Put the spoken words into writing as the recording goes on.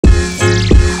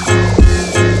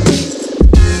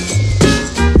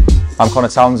I'm Conor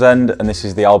Townsend and this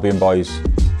is the Albion boys.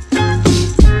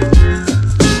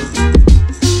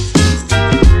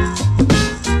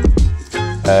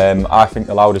 I think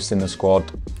the loudest in the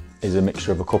squad is a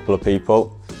mixture of a couple of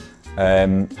people.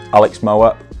 Alex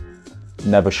Mower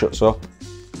never shuts up,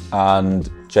 and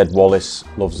Jed Wallace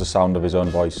loves the sound of his own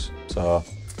voice. So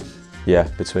yeah,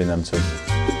 between them two.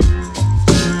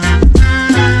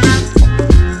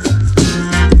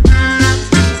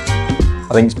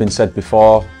 I think it's been said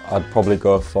before, I'd probably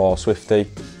go for Swifty,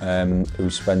 who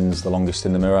spends the longest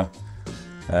in the mirror.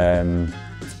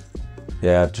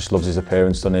 Yeah, just loves his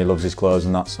appearance, doesn't he? Loves his clothes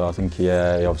and that, so I think he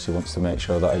obviously wants to make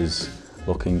sure that he's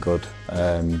looking good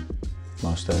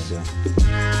most days, yeah.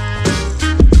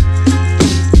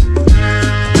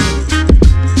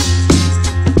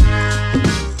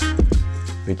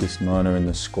 Biggest moaner in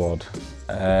the squad.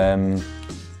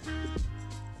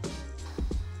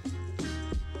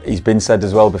 He's been said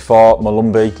as well before,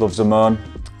 Malumbi loves a moan.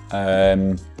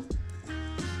 I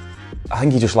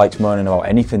think he just likes moaning about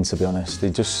anything, to be honest.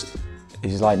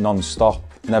 He's like non-stop,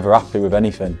 never happy with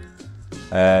anything.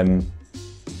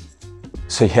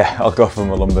 So yeah, I'll go for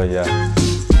Malumbi, yeah.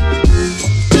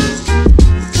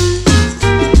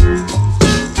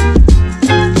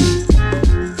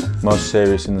 Most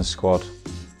serious in the squad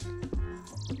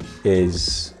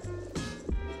is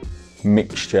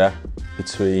mixture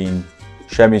between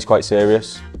Shemi's quite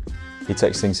serious, he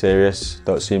takes things serious,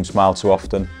 don't see him smile too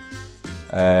often,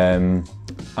 and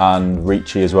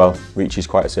Ricci as well. Ricci's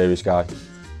quite a serious guy,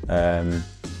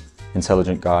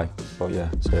 intelligent guy, but yeah,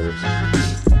 serious.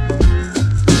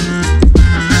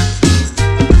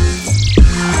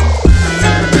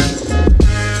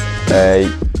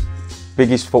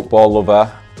 Biggest football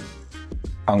lover,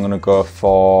 I'm going to go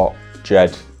for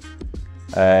Jed.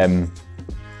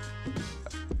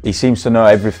 He seems to know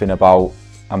everything about,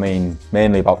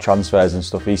 mainly about transfers and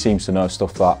stuff. He seems to know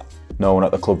stuff that no one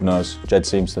at the club knows. Jed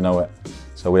seems to know it.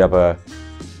 So we have a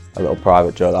little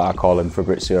private joke that I call him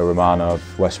Fabrizio Romano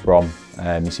of West Brom.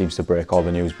 He seems to break all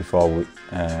the news before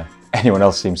anyone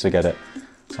else seems to get it.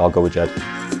 So I'll go with Jed.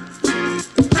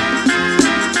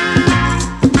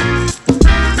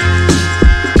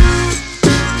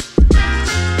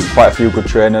 Quite a few good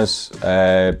trainers.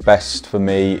 Best for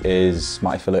me is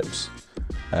Matty Phillips.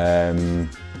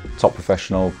 Top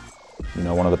professional,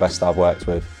 one of the best I've worked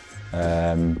with.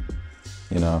 In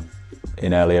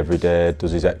early every day,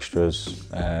 does his extras,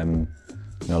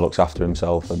 looks after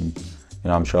himself, and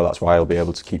I'm sure that's why he'll be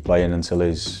able to keep playing until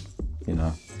his,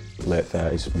 late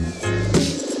 30s for me.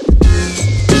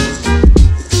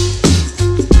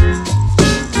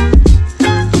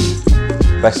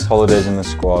 Best holidays in the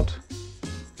squad.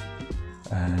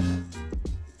 I'm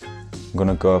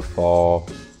gonna go for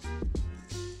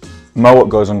Mowat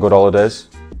goes on good holidays.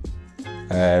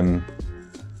 Him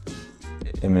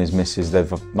and his missus, they've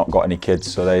not got any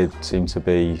kids, so they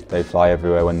fly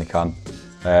everywhere when they can.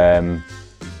 Trying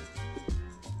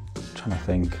to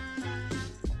think.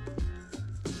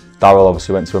 Darryl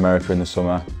obviously went to America in the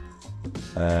summer.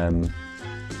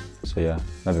 So yeah,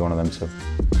 maybe one of them two.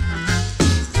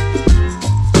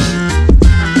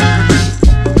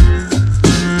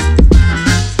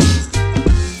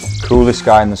 Coolest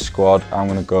guy in the squad, I'm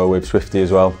going to go with Swifty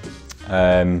as well.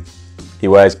 He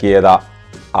wears gear that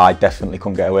I definitely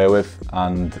couldn't get away with,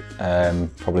 and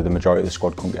probably the majority of the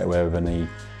squad couldn't get away with, and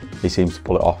he seems to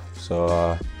pull it off.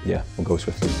 So yeah, we'll go with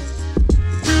Swifty.